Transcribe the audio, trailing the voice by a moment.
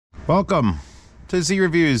Welcome to Z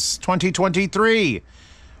Reviews 2023,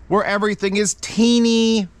 where everything is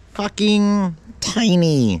teeny fucking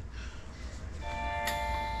tiny.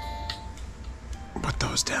 Put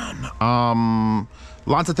those down.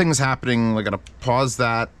 Lots of things happening. I gotta pause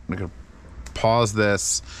that. I gotta pause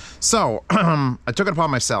this. So, I took it upon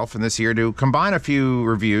myself in this year to combine a few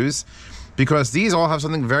reviews because these all have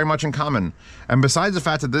something very much in common. And besides the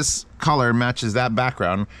fact that this color matches that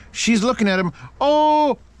background, she's looking at him.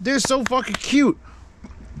 Oh, they're so fucking cute.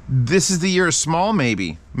 This is the year of small,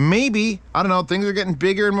 maybe. Maybe. I don't know. Things are getting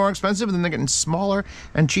bigger and more expensive, and then they're getting smaller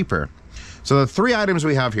and cheaper. So the three items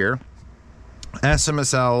we have here: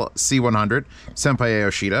 SMSL C100, Senpai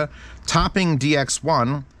Yoshida, Topping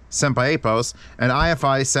DX1, Senpai Apos, and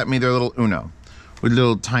IFI sent me their little Uno with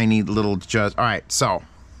little tiny little just. All right, so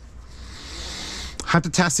I have to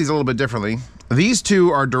test these a little bit differently. These two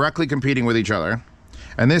are directly competing with each other,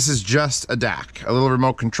 and this is just a DAC, a little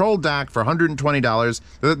remote control DAC for $120.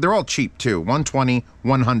 They're all cheap too, $120,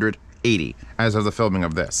 $180 as of the filming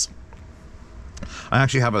of this. I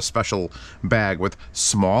actually have a special bag with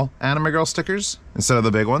small Anime Girl stickers instead of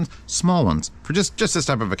the big ones, small ones for just this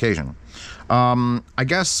type of occasion. I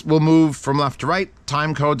guess we'll move from left to right.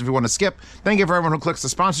 Time codes if you want to skip. Thank you for everyone who clicks the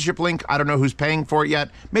sponsorship link. I don't know who's paying for it yet.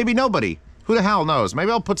 Maybe nobody. Who the hell knows? Maybe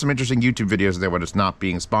I'll put some interesting YouTube videos there when it's not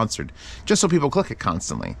being sponsored, just so people click it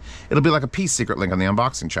constantly. It'll be like a peace secret link on the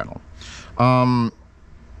unboxing channel. The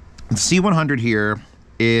C100 here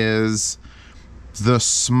is the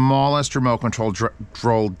smallest remote control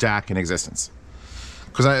DAC in existence.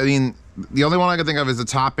 Because I mean, the only one I can think of is the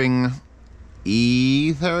Topping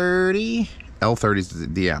E30. L30 is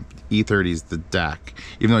the amp. E30 is the DAC.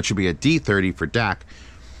 Even though it should be a D30 for DAC.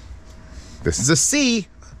 This is a C.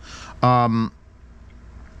 Like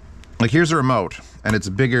here's a remote, and it's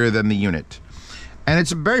bigger than the unit. And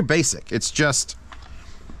it's very basic. It's just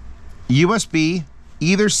USB,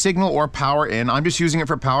 either signal or power in. I'm just using it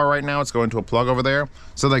for power right now. It's going to a plug over there.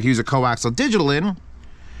 So like use a coaxial digital in, and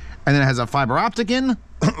then it has a fiber optic in.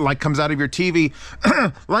 Light comes out of your TV.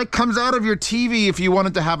 Light comes out of your TV if you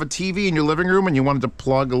wanted to have a TV in your living room and you wanted to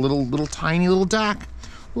plug a little tiny little DAC, a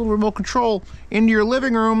little remote control into your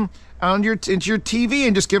living room, into your TV,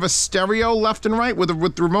 and just give a stereo left and right with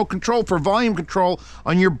the remote control for volume control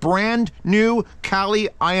on your brand new Kali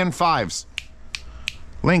IN5s.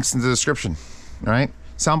 Links in the description. All right,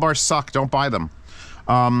 soundbars suck. Don't buy them.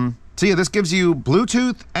 So yeah, this gives you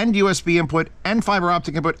Bluetooth and USB input and fiber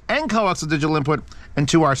optic input and coaxial digital input and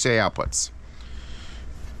 2 RCA outputs.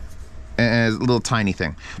 And a little tiny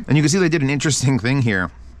thing. And you can see they did an interesting thing here.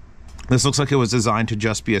 This looks like it was designed to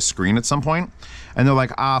just be a screen at some point. And they're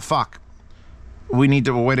like, ah, fuck. We need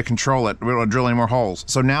a way to control it. We don't want to drill any more holes.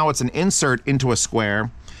 So now it's an insert into a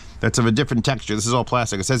square that's of a different texture. This is all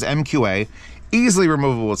plastic. It says MQA. Easily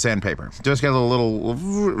removable with sandpaper. Just get a little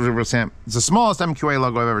sand. It's the smallest MQA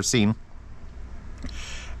logo I've ever seen.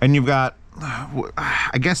 And you've got,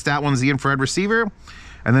 I guess that one's the infrared receiver.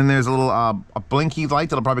 And then there's a little a blinky light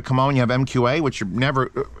that'll probably come on when you have MQA, which you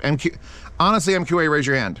never, honestly, MQA, raise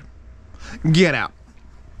your hand. Get out.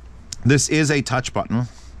 This is a touch button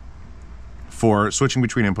for switching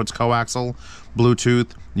between inputs, coaxial,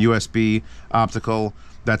 Bluetooth, USB, optical.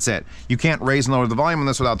 That's it. You can't raise and lower the volume on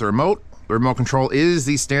this without the remote. The remote control is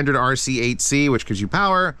the standard RC8C, which gives you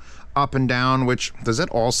power, up and down, which, does it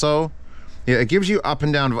also? Yeah, it gives you up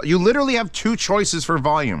and down. You literally have 2 choices for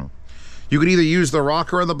volume. You could either use the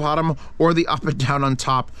rocker on the bottom or the up and down on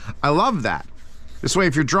top. I love that. This way,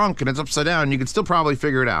 if you're drunk and it's upside down, you can still probably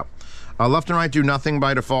figure it out. Left and right do nothing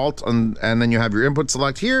by default, and then you have your input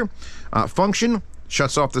select here. Function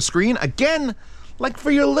shuts off the screen. Again, like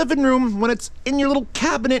for your living room when it's in your little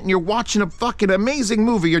cabinet and you're watching a fucking amazing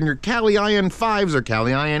movie on your Kali IN5s or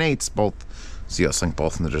Kali IN8s, both. Zeos link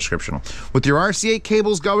both in the description. With your RCA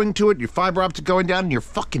cables going to it, your fiber optic going down, and you're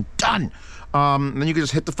fucking done. Then you can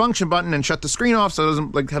just hit the function button and shut the screen off so it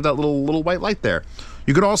doesn't like have that little white light there.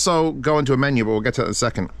 You could also go into a menu, but we'll get to that in a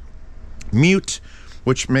second. Mute,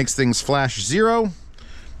 which makes things flash 0.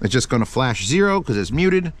 It's just going to flash 0 because it's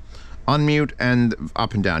muted. Unmute and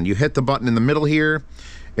up and down. You hit the button in the middle here.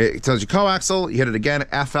 It tells you coaxial. You hit it again.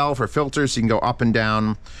 FL for filters. So you can go up and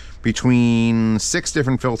down between 6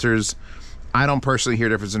 different filters. I don't personally hear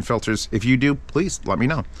difference in filters. If you do, please let me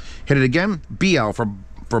know. Hit it again. BL for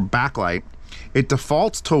backlight. It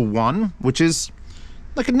defaults to 1, which is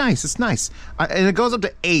like it's nice. And it goes up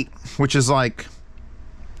to 8, which is like,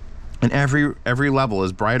 and every level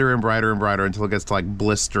is brighter and brighter and brighter until it gets to like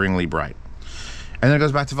blisteringly bright. And then it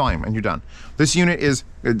goes back to volume, and you're done. This unit is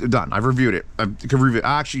done. I've reviewed it. I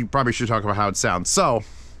actually probably should talk about how it sounds. So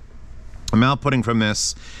I'm outputting from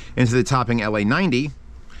this into the Topping LA90,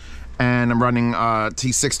 and I'm running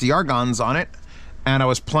T60 Argons on it, and I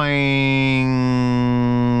was playing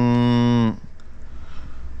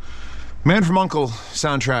Man from U.N.C.L.E.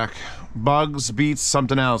 soundtrack, Bugs Beats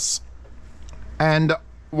Something Else. And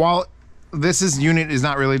while this unit is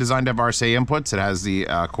not really designed to have RCA inputs, it has the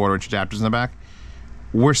quarter-inch adapters in the back,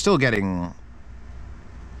 we're still getting...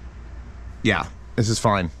 Yeah, this is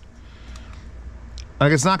fine.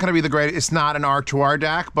 Like, it's not going to be the greatest. It's not an R2R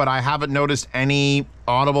DAC, but I haven't noticed any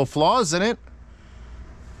audible flaws in it.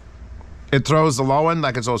 It throws the low end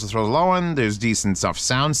like it's supposed to throw the low end. There's decent stuff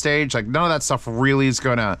soundstage. Like, none of that stuff really is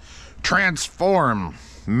going to transform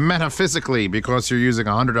metaphysically because you're using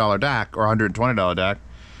a $100 DAC or $120 DAC.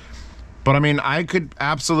 But, I mean, I could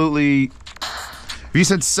absolutely... If you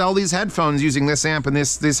said sell these headphones using this amp and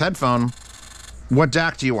this headphone, what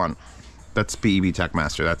DAC do you want? That's BEB Tech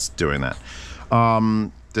Master. That's doing that.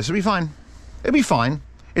 This would be fine. It'd be fine.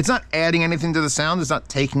 It's not adding anything to the sound. It's not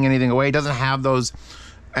taking anything away. It doesn't have those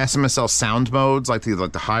SMSL sound modes like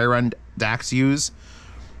the higher end DACs use.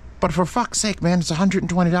 But for fuck's sake, man, it's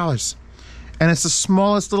 $120. And it's the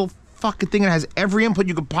smallest little fucking thing. It has every input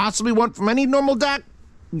you could possibly want from any normal DAC.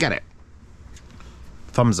 Get it.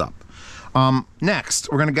 Thumbs up. Next,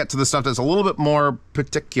 we're going to get to the stuff that's a little bit more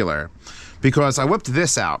particular. Because I whipped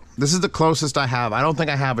this out. This is the closest I have. I don't think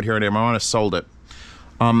I have it here anymore. I want to sold it.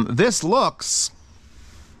 This looks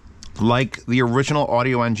like the original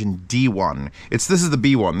Audio Engine D1. This is the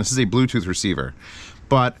B1. This is a Bluetooth receiver.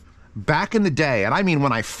 But back in the day, and I mean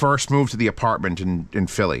when I first moved to the apartment in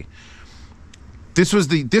Philly, this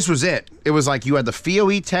was it. It was like you had the FIO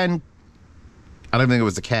E10. I don't think it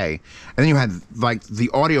was the K. And then you had like the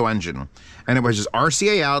Audio Engine. And it was just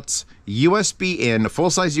RCA outs, USB in,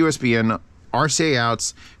 full-size USB in, RCA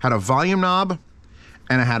outs, had a volume knob,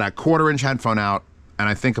 and it had a quarter-inch headphone out, and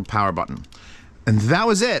I think a power button. And that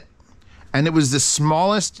was it. And it was the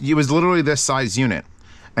smallest, it was literally this size unit.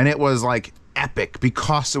 And it was like epic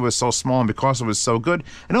because it was so small and because it was so good.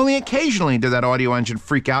 And only occasionally did that Audio Engine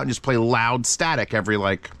freak out and just play loud static every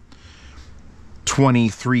like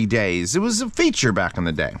 23 days. It was a feature back in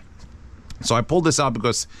the day. So I pulled this out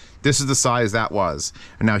because this is the size that was.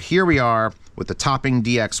 And now here we are with the topping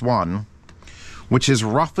DX1, which is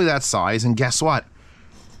roughly that size. And guess what?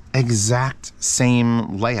 Exact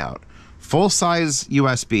same layout. Full-size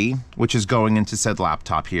USB, which is going into said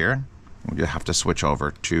laptop here. We have to switch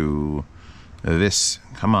over to this.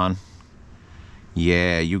 Come on.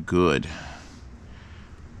 Yeah, you good.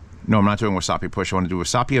 No, I'm not doing Wasapi Push. I want to do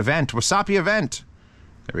Wasapi Event. Wasapi Event.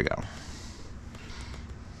 There we go.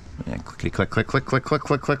 Yeah, clickety click, click, click, click, click,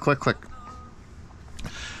 click, click, click, click.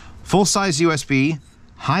 Full-size USB,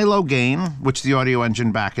 high-low gain, which the Audio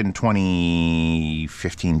Engine back in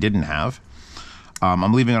 2015 didn't have.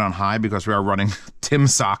 I'm leaving it on high because we are running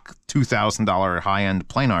Timsock $2,000 high-end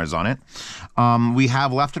planars on it. We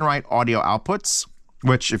have left and right audio outputs,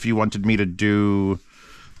 which if you wanted me to do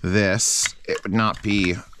this, it would not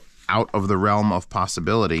be out of the realm of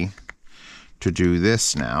possibility to do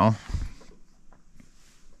this now.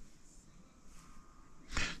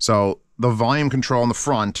 So the volume control in the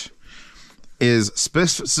front is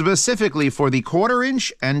specifically for the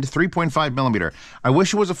quarter-inch and 3.5 millimeter. I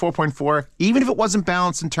wish it was a 4.4, even if it wasn't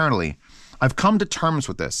balanced internally. I've come to terms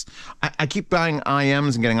with this. I keep buying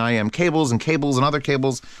IMs and getting IM cables and other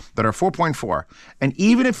cables that are 4.4. And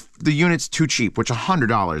even if the unit's too cheap, which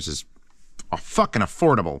 $100 is fucking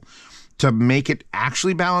affordable, to make it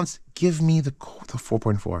actually balanced, give me the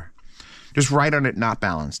 4.4. Just write on it not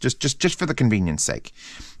balanced, just for the convenience sake.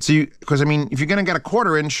 So because I mean, if you're gonna get a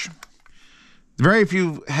quarter-inch, very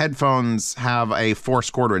few headphones have a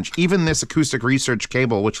forced quarter-inch. Even this acoustic research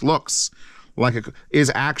cable, which looks like is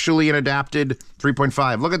actually an adapted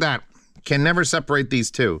 3.5. Look at that. Can never separate these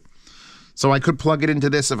two. So I could plug it into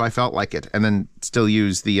this if I felt like it, and then still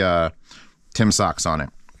use the Timsocks on it.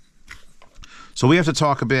 So we have to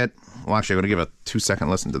talk a bit. Well, actually, I'm going to give a 2-second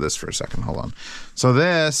listen to this for a second. Hold on. So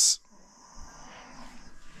this,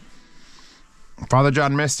 Father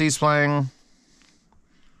John Misty's playing.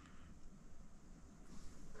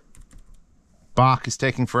 Bach is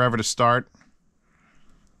taking forever to start.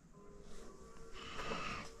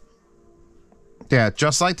 Yeah,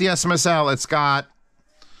 just like the SMSL, it's got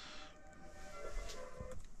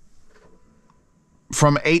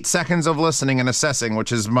from 8 seconds of listening and assessing,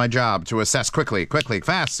 which is my job, to assess quickly,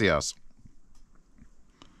 fast, Zeos.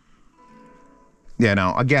 Yeah,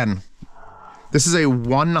 no, again, this is a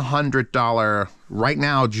 $100 right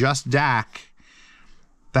now just DAC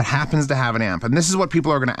that happens to have an amp. And this is what people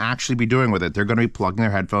are going to actually be doing with it. They're going to be plugging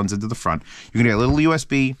their headphones into the front. You're going to get a little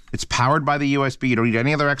USB. It's powered by the USB. You don't need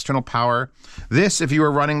any other external power. This, if you were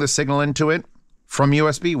running the signal into it, from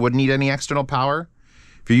USB. Wouldn't need any external power.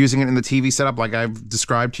 If you're using it in the TV setup like I've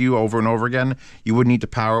described to you over and over again, you would need to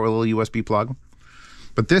power it with a little USB plug.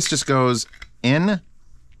 But this just goes in.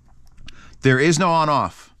 There is no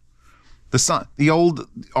on-off. The old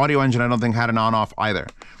audio engine I don't think had an on-off either.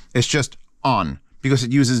 It's just on because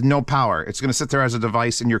it uses no power. It's going to sit there as a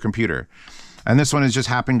device in your computer. And this one is just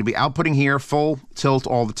happening to be outputting here, full tilt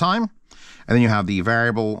all the time. And then you have the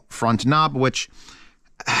variable front knob, which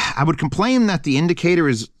I would complain that the indicator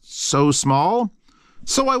is so small.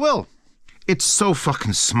 So I will. It's so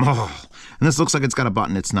fucking small. And this looks like it's got a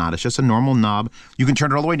button. It's not. It's just a normal knob. You can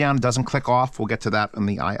turn it all the way down. It doesn't click off. We'll get to that in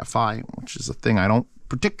the IFI, which is a thing I don't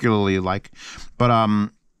particularly like. But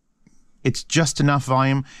it's just enough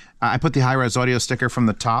volume. I put the high-res audio sticker from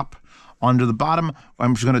the top onto the bottom.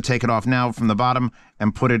 I'm just going to take it off now from the bottom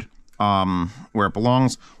and put it where it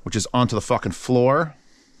belongs, which is onto the fucking floor.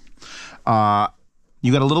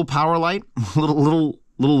 You got a little power light, little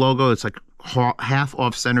logo. It's like half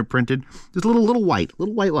off center printed. Just a little white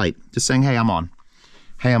light, just saying, "Hey, I'm on.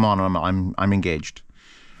 Hey, I'm on. I'm engaged."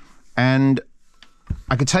 And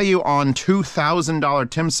I could tell you on $2,000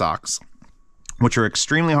 Tim socks, which are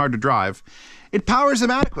extremely hard to drive, it powers them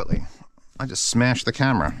adequately. I just smashed the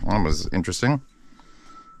camera. That was interesting.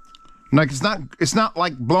 Like it's not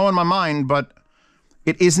like blowing my mind, but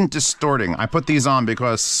it isn't distorting. I put these on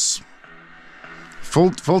because full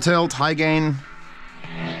tilt, high gain.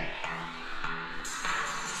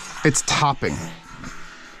 It's topping.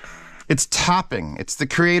 It's topping. It's the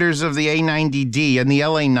creators of the A90D and the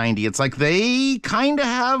LA90. It's like they kind of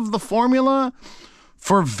have the formula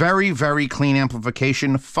for very, very clean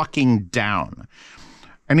amplification fucking down.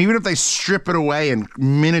 And even if they strip it away and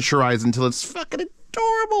miniaturize until it's fucking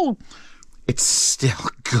adorable, it's still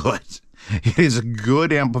good. It is a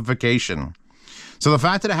good amplification. So the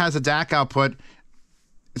fact that it has a DAC output,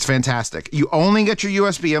 it's fantastic. You only get your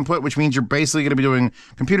USB input, which means you're basically going to be doing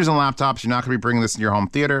computers and laptops. You're not going to be bringing this in your home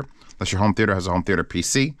theater, unless your home theater has a home theater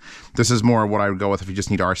PC. This is more what I would go with if you just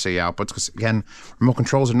need RCA outputs, because, again, remote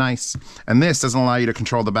controls are nice. And this doesn't allow you to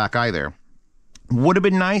control the back either. Would have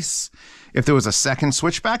been nice if there was a second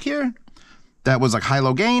switch back here that was like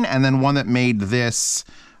high-low gain, and then one that made this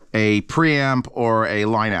a preamp or a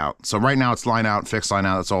line out. So right now it's line out, fixed line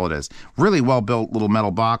out, that's all it is. Really well-built little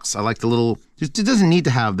metal box. I like the little, it doesn't need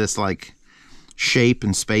to have this like shape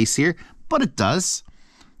and space here, but it does.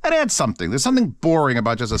 It adds something. There's something boring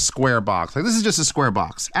about just a square box. Like this is just a square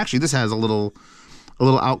box. Actually, this has a little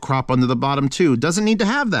outcrop under the bottom too. Doesn't need to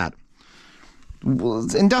have that.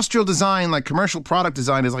 Industrial design, like commercial product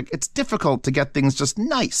design, is like, it's difficult to get things just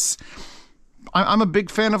nice. I'm a big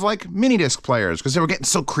fan of like mini disc players because they were getting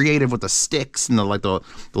so creative with the sticks and the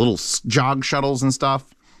little jog shuttles and stuff.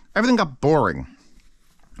 Everything got boring.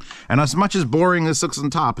 And as much as boring this looks on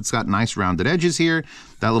top, it's got nice rounded edges here.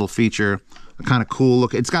 That little feature, kind of cool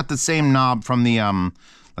look. It's got the same knob from the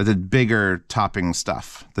like the bigger topping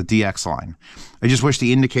stuff, the DX line. I just wish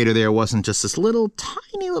the indicator there wasn't just this little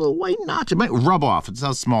tiny little white notch. It might rub off. It's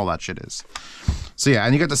how small that shit is. So yeah,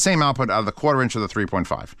 and you get the same output out of the 1/4 inch or the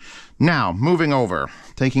 3.5. Now, moving over,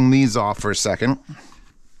 taking these off for a second,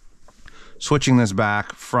 switching this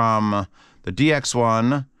back from the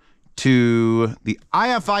DX1 to the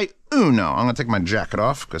IFI Uno. I'm gonna take my jacket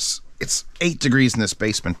off because it's 8 degrees in this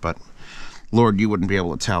basement, but Lord, you wouldn't be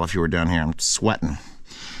able to tell if you were down here. I'm sweating.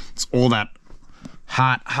 It's all that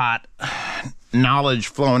hot knowledge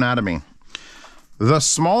flowing out of me. The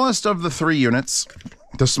smallest of the 3 units,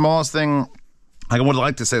 the smallest thing, I would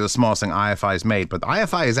like to say the smallest thing IFI's made, but the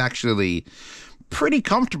IFI is actually pretty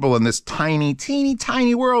comfortable in this tiny, teeny,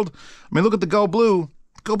 tiny world. I mean, look at the Go Blue.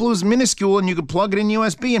 Go Blue is minuscule, and you could plug it in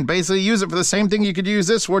USB and basically use it for the same thing you could use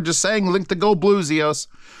this for, just saying link to Go Blue, Zeos.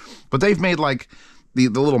 But they've made like the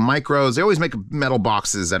little micros. They always make metal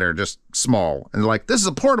boxes that are just small. And they're like, this is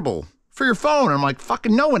a portable for your phone. And I'm like,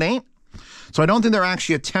 fucking no, it ain't. So I don't think they're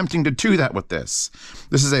actually attempting to do that with this.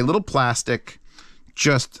 This is a little plastic,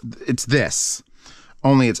 it's this.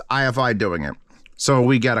 Only it's IFI doing it. So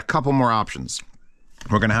we get a couple more options.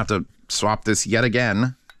 We're going to have to swap this yet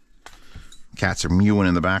again. Cats are mewing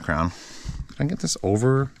in the background. Can I get this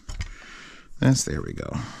over this? There we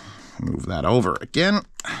go. Move that over again.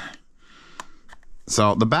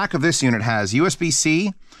 So the back of this unit has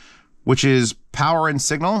USB-C, which is power and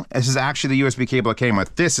signal. This is actually the USB cable it came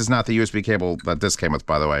with. This is not the USB cable that this came with,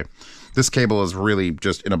 by the way. This cable is really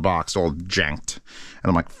just in a box, all janked. And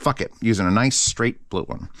I'm like, fuck it, using a nice straight blue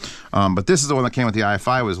one. But this is the one that came with the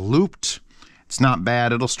IFI. It was looped. It's not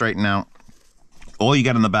bad. It'll straighten out. All you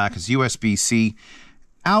got in the back is USB-C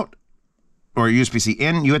out or USB-C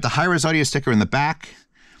in. You get the high-res audio sticker in the back.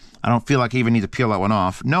 I don't feel like I even need to peel that one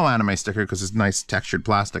off. No anime sticker because it's nice textured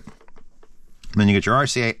plastic. And then you get your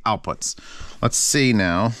RCA outputs. Let's see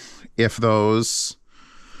now if those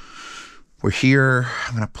were here.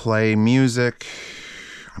 I'm going to play music.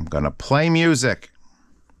 I'm going to play music.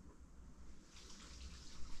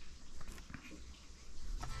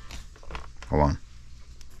 Hold on.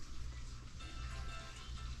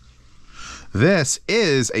 This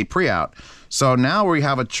is a pre-out. So now we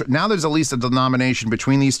have now there's at least a denomination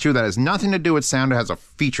between these two that has nothing to do with sound. It has a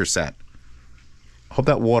feature set. I hope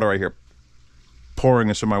that water right here pouring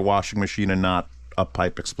is from my washing machine and not a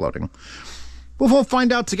pipe exploding. We'll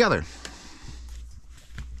find out together.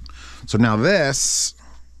 So now this,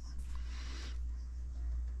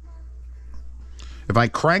 if I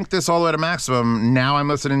crank this all the way to maximum, now I'm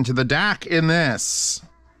listening to the DAC in this,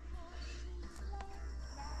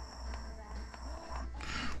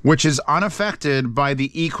 which is unaffected by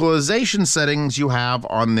the equalization settings you have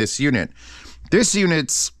on this unit. This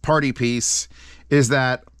unit's party piece is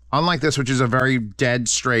that, unlike this, which is a very dead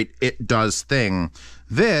straight, it does thing,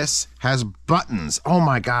 this has buttons. Oh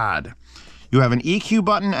my God. You have an EQ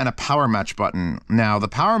button and a power match button. Now, the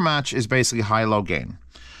power match is basically high-low gain.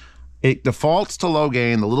 It defaults to low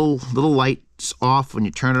gain. The little light's off when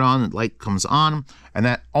you turn it on. The light comes on, and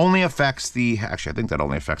that only affects the... Actually, I think that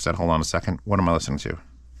only affects that. Hold on a second. What am I listening to?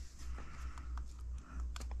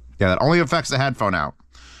 Yeah, that only affects the headphone out.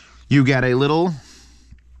 You get a little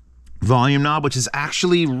volume knob, which is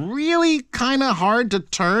actually really kind of hard to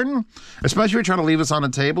turn, especially if you're trying to leave this on a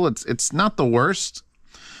table. It's not the worst.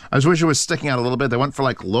 I just wish it was sticking out a little bit. They went for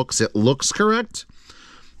like looks. It looks correct,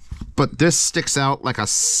 but this sticks out like a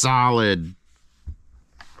solid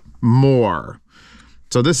more.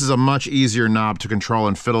 So this is a much easier knob to control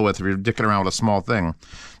and fiddle with if you're dicking around with a small thing.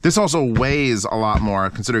 This also weighs a lot more,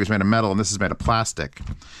 considering it's made of metal and this is made of plastic.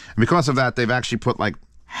 And because of that, they've actually put like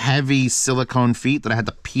heavy silicone feet that I had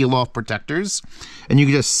to peel off protectors. And you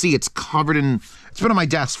can just see it's covered in, it's been on my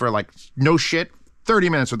desk for like, no shit, 30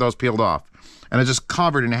 minutes with those peeled off. And it's just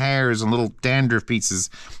covered in hairs and little dandruff pieces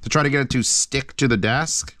to try to get it to stick to the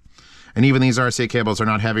desk. And even these RCA cables are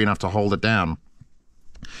not heavy enough to hold it down.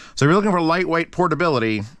 So if you're looking for lightweight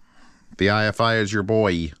portability, the IFI is your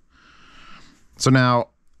boy. So now,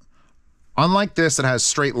 unlike this that has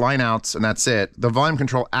straight line outs and that's it, the volume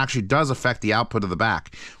control actually does affect the output of the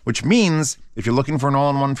back, which means if you're looking for an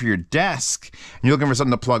all-in-one for your desk and you're looking for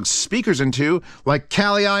something to plug speakers into, like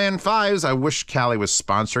Kali IN5s, I wish Kali was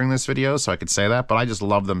sponsoring this video so I could say that, but I just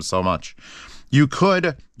love them so much. You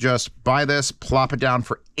could just buy this, plop it down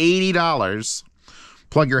for $80,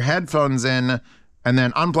 plug your headphones in, and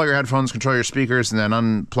then unplug your headphones, control your speakers, and then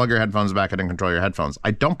unplug your headphones back in and control your headphones.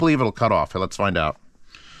 I don't believe it'll cut off. Let's find out.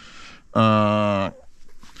 By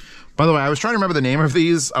the way, I was trying to remember the name of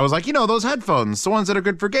these. I was like, you know, those headphones, the ones that are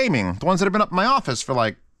good for gaming, the ones that have been up in my office for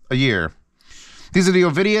like a year. These are the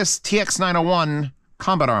Ovidius TX901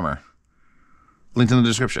 Combat Armor. Linked in the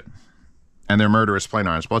description. And they're murderous plain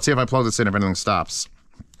arms. But let's see if I plug this in if anything stops.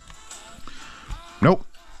 Nope.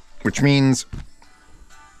 Which means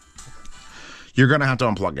you're going to have to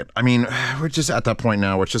unplug it. I mean, we're just at that point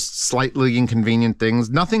now where it's just slightly inconvenient things.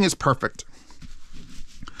 Nothing is perfect.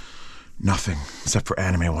 Nothing, except for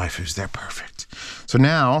anime waifus. They're perfect. So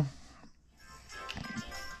now,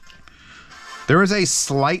 there is a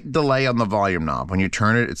slight delay on the volume knob. When you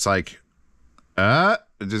turn it, it's like,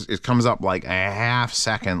 it comes up like a half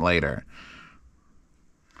second later.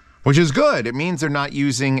 Which is good. It means they're not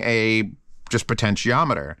using a just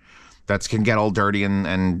potentiometer that can get all dirty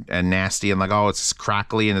and nasty and like, oh, it's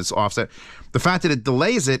crackly and it's offset. The fact that it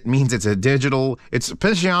delays it means it's a digital, it's a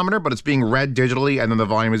potentiometer, but it's being read digitally and then the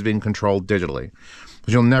volume is being controlled digitally.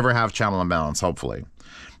 But you'll never have channel imbalance, hopefully.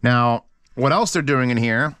 Now, what else they're doing in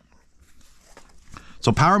here?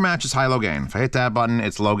 So power match is high-low gain. If I hit that button,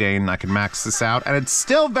 it's low gain. I can max this out and it's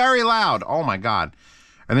still very loud. Oh my God.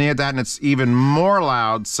 And then you hit that and it's even more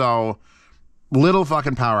loud. So little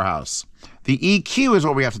fucking powerhouse. The EQ is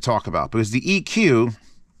what we have to talk about because the EQ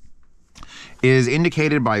is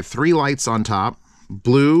indicated by 3 lights on top,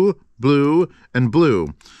 blue, blue, and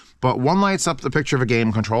blue. But one lights up the picture of a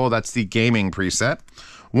game controller, that's the gaming preset.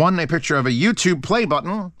 One, a picture of a YouTube play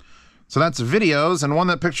button, so that's videos, and one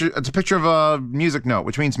it's a picture of a music note,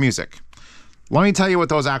 which means music. Let me tell you what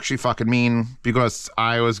those actually fucking mean, because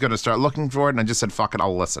I was gonna start looking for it, and I just said, fuck it,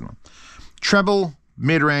 I'll listen. Treble,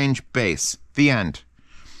 mid-range, bass, the end.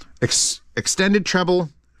 Extended treble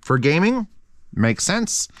for gaming, makes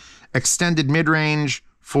sense. Extended mid-range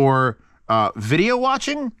for video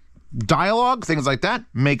watching, dialogue, things like that,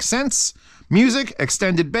 makes sense. Music,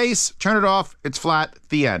 extended bass, turn it off, it's flat,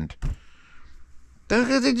 the end.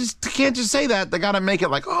 They just can't just say that. They got to make it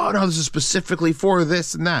like, oh, no, this is specifically for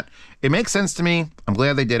this and that. It makes sense to me. I'm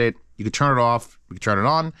glad they did it. You could turn it off. You could turn it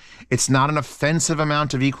on. It's not an offensive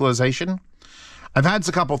amount of equalization. I've had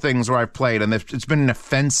a couple things where I've played, and it's been an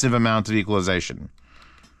offensive amount of equalization.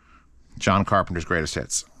 John Carpenter's greatest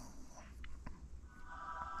hits.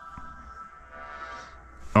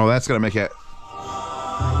 Oh, that's going to make it...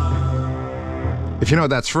 If you know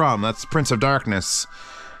what that's from, that's Prince of Darkness.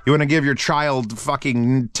 You want to give your child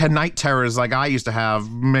fucking 10 night terrors like I used to have,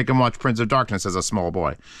 make him watch Prince of Darkness as a small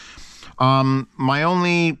boy. My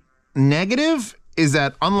only negative is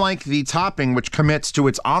that unlike the topping, which commits to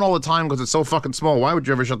it's on all the time because it's so fucking small, why would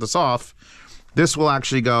you ever shut this off? This will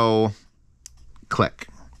actually go click.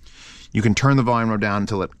 You can turn the volume knob down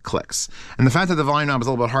until it clicks. And the fact that the volume knob is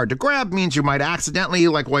a little bit hard to grab means you might accidentally,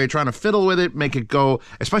 like while you're trying to fiddle with it, make it go,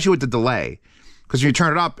 especially with the delay. Because when you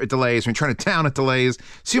turn it up, it delays. When you turn it down, it delays.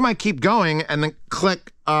 So you might keep going and then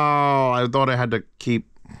click. Oh, I thought I had to keep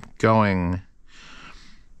going.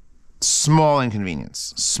 Small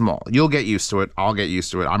inconvenience. Small. You'll get used to it. I'll get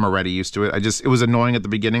used to it. I'm already used to it. It was annoying at the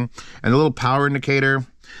beginning. And the little power indicator.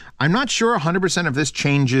 I'm not sure 100% if this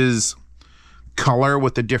changes color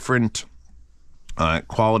with the different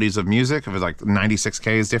qualities of music. If it's like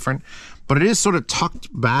 96K is different. But it is sort of tucked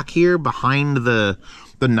back here behind the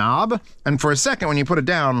knob, and for a second when you put it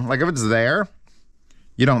down, like if it's there,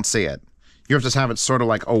 you don't see it. You have to have it sort of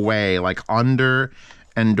like away, like under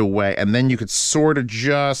and away, and then you could sort of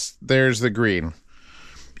just, there's the green.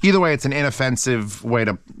 Either way, it's an inoffensive way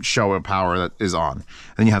to show a power that is on.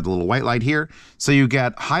 Then you have the little white light here. So you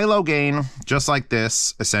get high-low gain, just like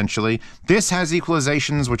this, essentially. This has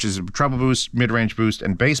equalizations, which is treble boost, mid-range boost,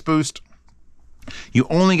 and bass boost. You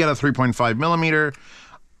only get a 3.5 millimeter.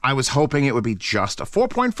 I was hoping it would be just a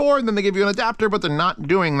 4.4, and then they give you an adapter, but they're not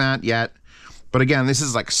doing that yet. But again, this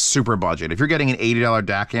is like super budget. If you're getting an $80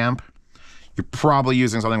 DAC amp, you're probably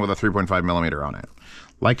using something with a 3.5 millimeter on it.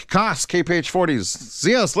 Like Koss KPH40s.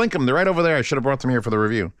 Zeos, link them. They're right over there. I should have brought them here for the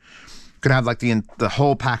review. Could have like the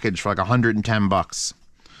whole package for like 110 bucks.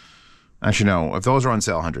 Actually, no. If those are on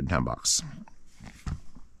sale, 110 bucks.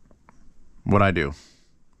 What'd I do?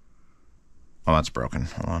 Oh, that's broken.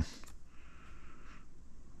 Hold on.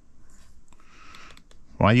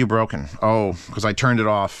 Why are you broken? Oh, because I turned it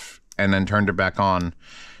off and then turned it back on.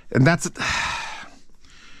 And that's...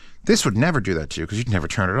 This would never do that to you because you'd never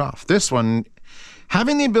turn it off. This one,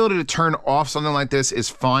 having the ability to turn off something like this is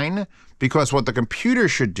fine because what the computer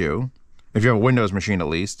should do, if you have a Windows machine at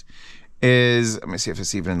least, is... Let me see if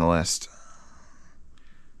it's even in the list.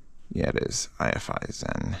 Yeah, it is. Audiophile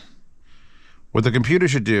Zen. What the computer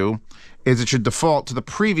should do is it should default to the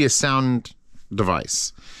previous sound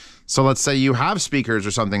device. So let's say you have speakers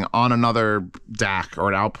or something on another DAC or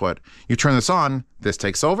an output. You turn this on, this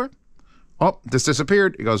takes over. Oh, this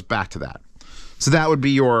disappeared. It goes back to that. So that would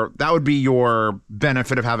be your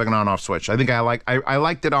benefit of having an on-off switch. I think I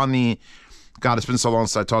liked it on the... God, it's been so long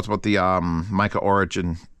since I talked about the Mica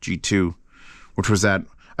Origin G2, which was that...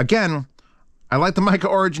 Again, I like the Mica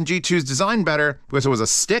Origin G2's design better because it was a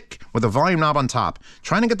stick with a volume knob on top.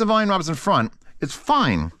 Trying to get the volume knobs in front, it's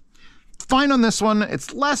fine. Fine on this one.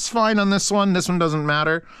 It's less fine on this one. This one doesn't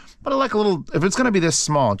matter. But I like a little... If it's going to be this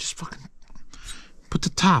small, just fucking put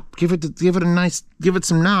the top. Give it a nice... Give it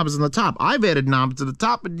some knobs on the top. I've added knobs to the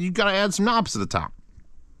top, but you got to add some knobs to the top.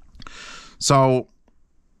 So,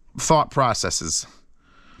 thought processes.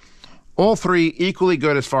 All three equally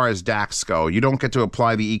good as far as DACs go. You don't get to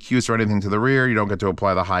apply the EQs or anything to the rear. You don't get to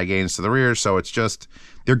apply the high gains to the rear. So it's just...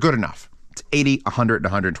 They're good enough. It's $80, $100,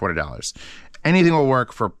 and $120. Anything will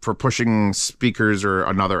work for pushing speakers or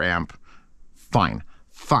another amp. Fine.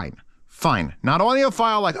 Fine. Fine. Not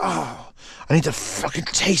audiophile like, oh, I need to fucking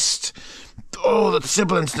taste, oh, the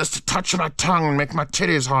sibilance, just to touch my tongue and make my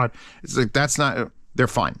titties hard. It's like, that's not, they're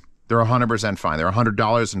fine. They're 100% fine. They're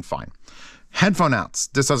 $100 and fine. Headphone outs.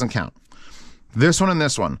 This doesn't count. This one and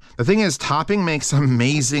this one. The thing is, Topping makes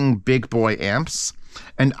amazing big boy amps,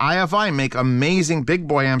 and IFI make amazing big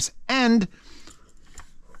boy amps, and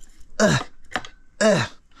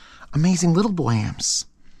amazing little boy amps.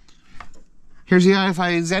 Here's the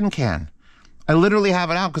Audiophile Zen can. I literally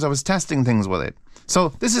have it out because I was testing things with it. So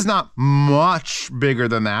this is not much bigger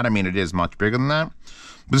than that. I mean, it is much bigger than that.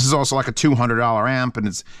 This is also like a $200 amp, and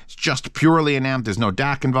it's just purely an amp. There's no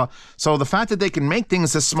DAC involved. So the fact that they can make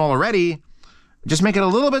things this small already, just make it a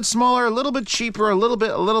little bit smaller, a little bit cheaper, a little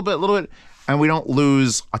bit, and we don't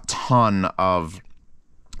lose a ton of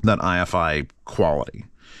that IFI quality.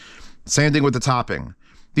 Same thing with the Topping.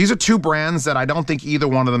 These are two brands that I don't think either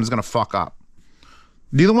one of them is going to fuck up.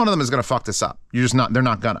 Neither one of them is going to fuck this up. They're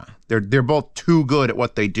not gonna. They're both too good at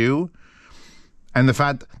what they do. And the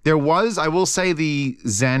fact there was, I will say, the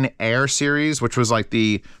Zen Air series, which was like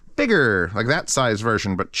the bigger, like that size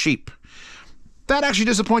version, but cheap. That actually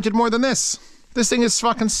disappointed more than this. This thing is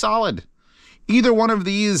fucking solid. Either one of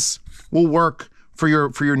these will work for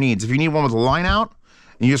your needs. If you need one with a line out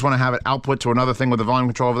and you just want to have it output to another thing with the volume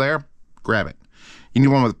control over there, grab it. You need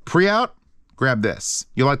one with pre-out, grab this.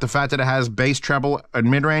 You like the fact that it has bass, treble,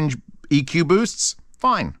 and mid-range EQ boosts?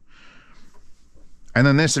 Fine. And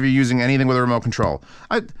then this if you're using anything with a remote control.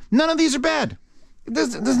 None of these are bad.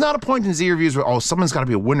 There's not a point in Z reviews where, oh, someone's got to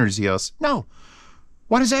be a winner, Zeos. No.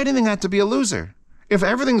 Why does anything have to be a loser? If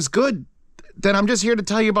everything's good, then I'm just here to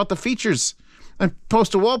tell you about the features and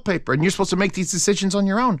post a wallpaper, and you're supposed to make these decisions on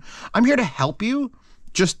your own. I'm here to help you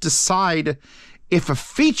just decide if a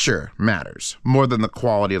feature matters more than the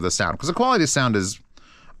quality of the sound, because the quality of the sound is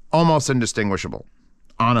almost indistinguishable,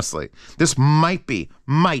 honestly. This might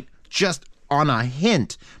just on a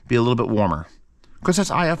hint, be a little bit warmer. Because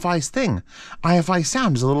that's IFI's thing. IFI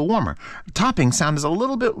sound is a little warmer. Topping sound is a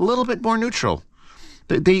little bit more neutral.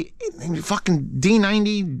 The fucking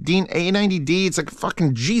D90, A90D, it's like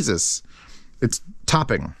fucking Jesus. It's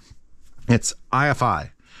topping. It's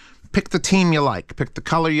IFI. Pick the team you like. Pick the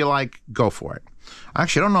color you like. Go for it.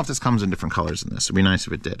 Actually, I don't know if this comes in different colors in this. It'd be nice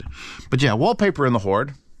if it did. But yeah, wallpaper in the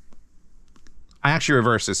Horde. I actually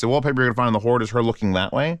reversed this. The wallpaper you're going to find in the Horde is her looking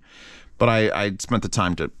that way. But I spent the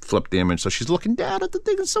time to flip the image, so she's looking down at the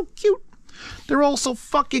thing. It's so cute. They're all so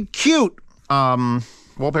fucking cute.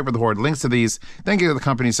 Wallpaper of the Horde. Links to these. Thank you to the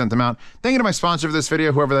company who sent them out. Thank you to my sponsor for this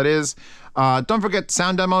video, whoever that is. Don't forget,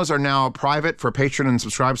 sound demos are now private for Patreon and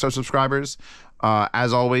subscribers.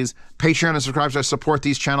 As always, Patreon and subscribers support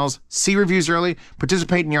these channels. See reviews early.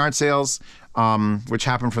 Participate in yard sales, which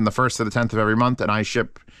happen from the 1st to the 10th of every month, and I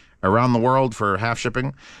ship around the world for half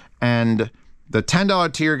shipping. And the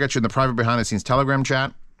 $10 tier gets you in the private behind-the-scenes Telegram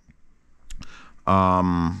chat,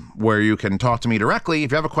 where you can talk to me directly.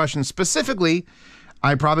 If you have a question specifically,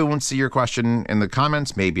 I probably won't see your question in the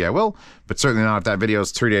comments. Maybe I will, but certainly not if that video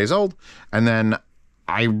is 3 days old. And then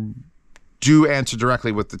I do answer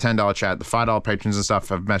directly with the $10 chat. The $5 patrons and stuff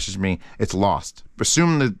have messaged me. It's lost.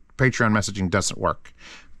 Assume the Patreon messaging doesn't work,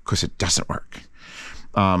 because it doesn't work.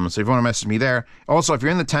 So if you want to message me there. Also, if you're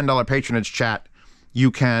in the $10 patronage chat, you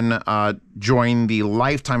can join the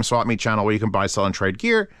Lifetime Swap Meet channel where you can buy, sell, and trade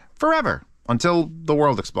gear forever until the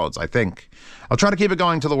world explodes, I think. I'll try to keep it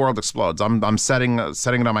going till the world explodes. I'm setting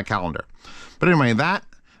it on my calendar. But anyway,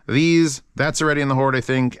 that's already in the Horde, I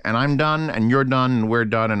think, and I'm done, and you're done, and we're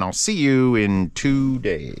done, and I'll see you in 2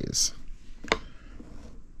 days.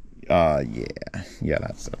 Yeah,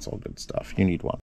 that's all good stuff. You need one.